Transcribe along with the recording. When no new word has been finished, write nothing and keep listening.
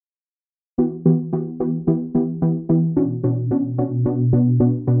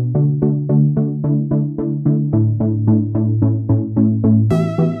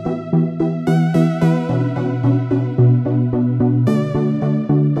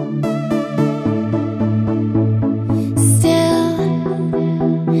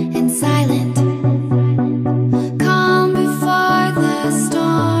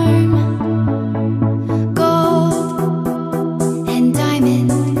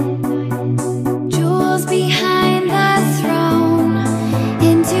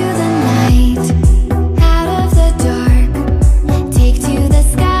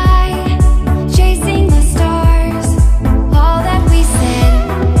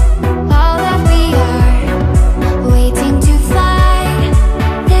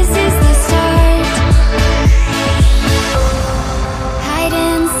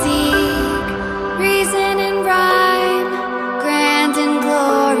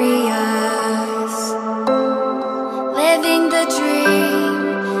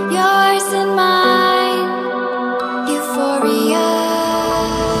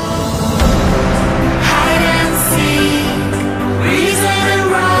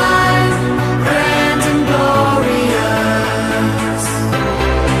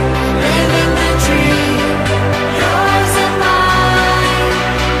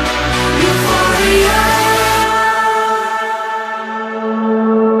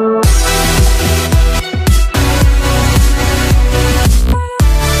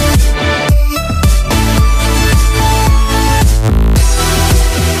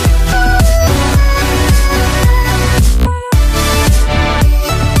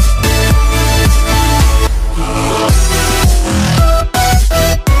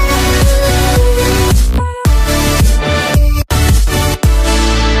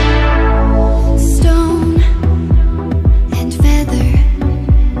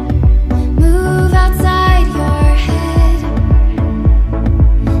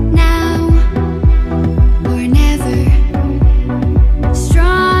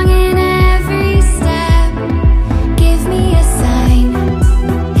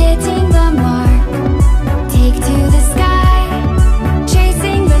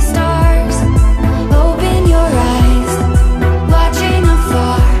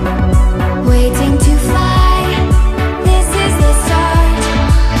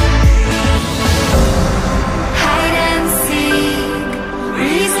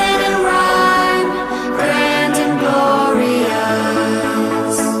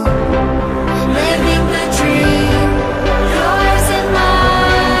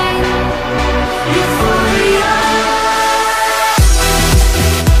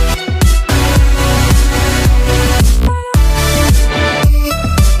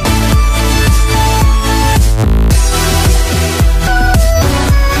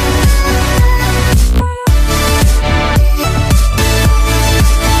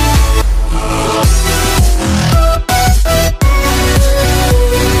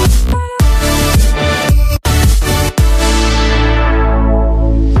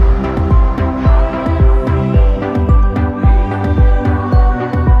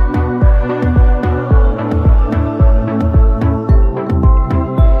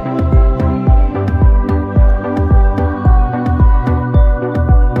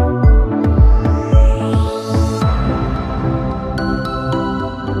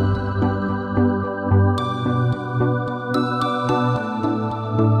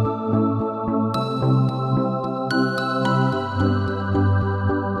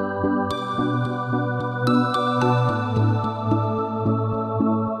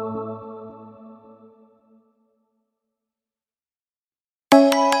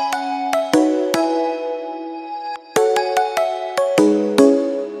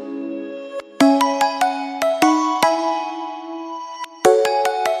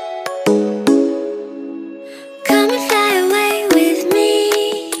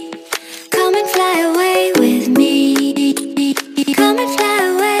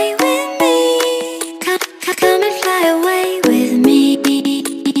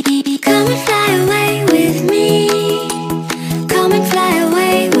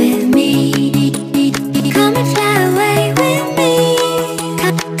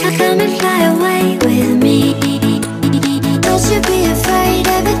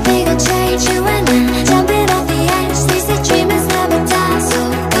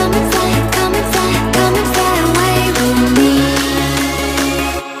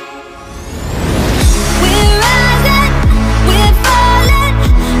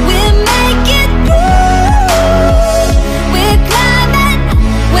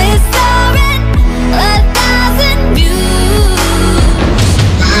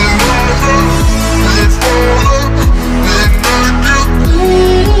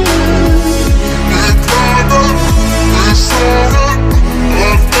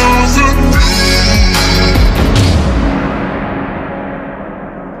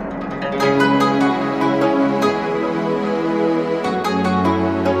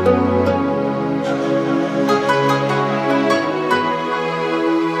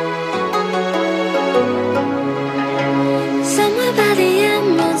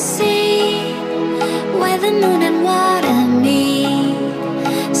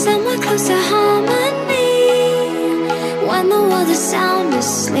to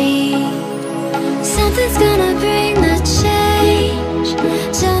sleep. Something's gonna bring the change,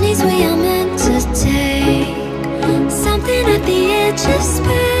 journeys we are meant to take. Something at the edge of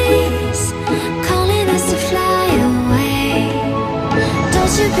space, calling us to fly away.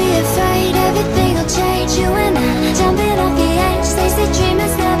 Don't you be afraid, everything will change. You and I, jumping off the edge. They say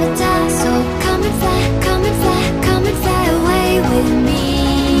dreamers never die, so come and fly, come and fly, come and fly away with me.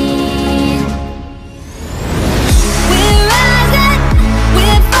 We're rising,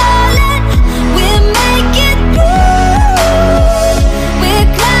 we're falling, we're making through. We're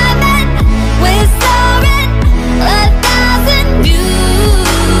climbing, we're soaring, 1,000 views.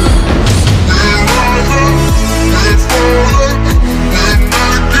 We're rising, we're falling,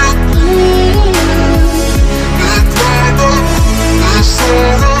 we're making through. We're climbing, we're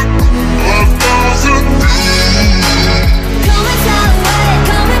soaring, 1,000 views. Come and fly away,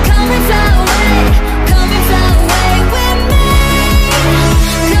 come and fly away, come and fly away with me.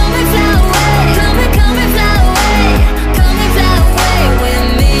 Come and fly away, come and fly away, come and fly away with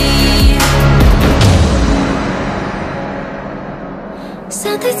me.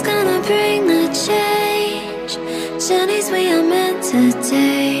 Something's gonna bring the change, journeys we are meant to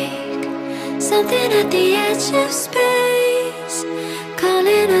take. Something at the edge of space,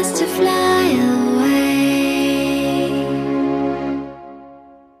 calling us to fly away.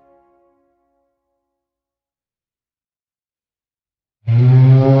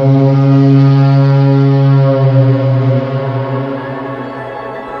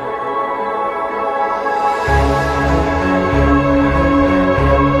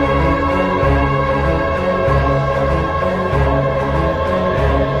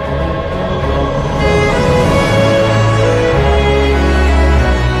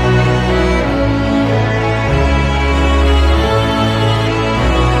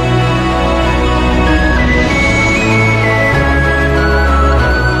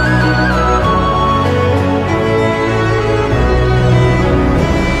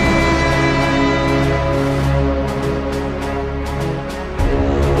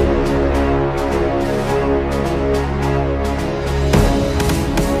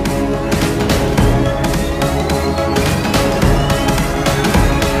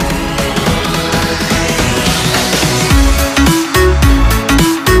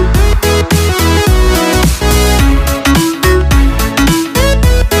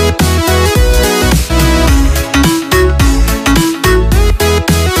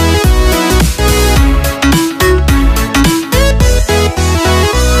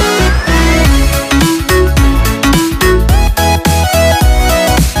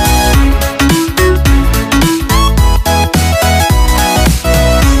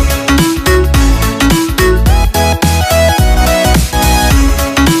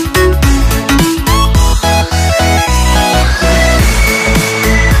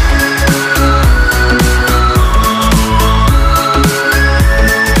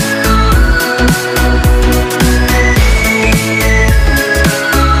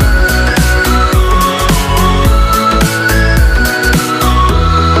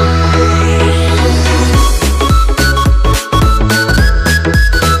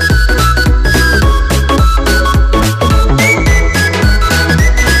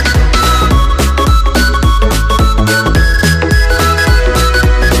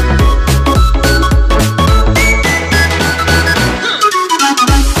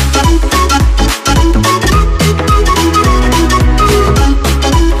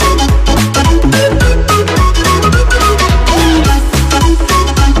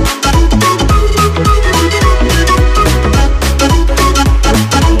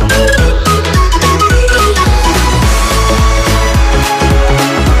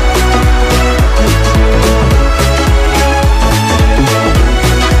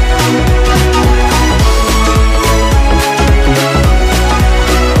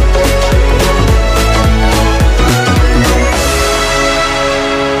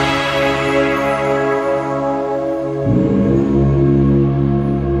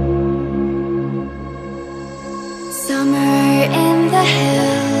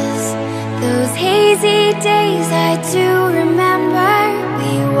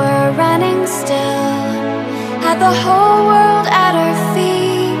 the whole world at our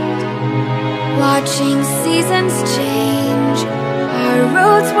feet, watching seasons change. Our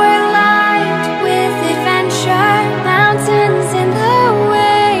roads were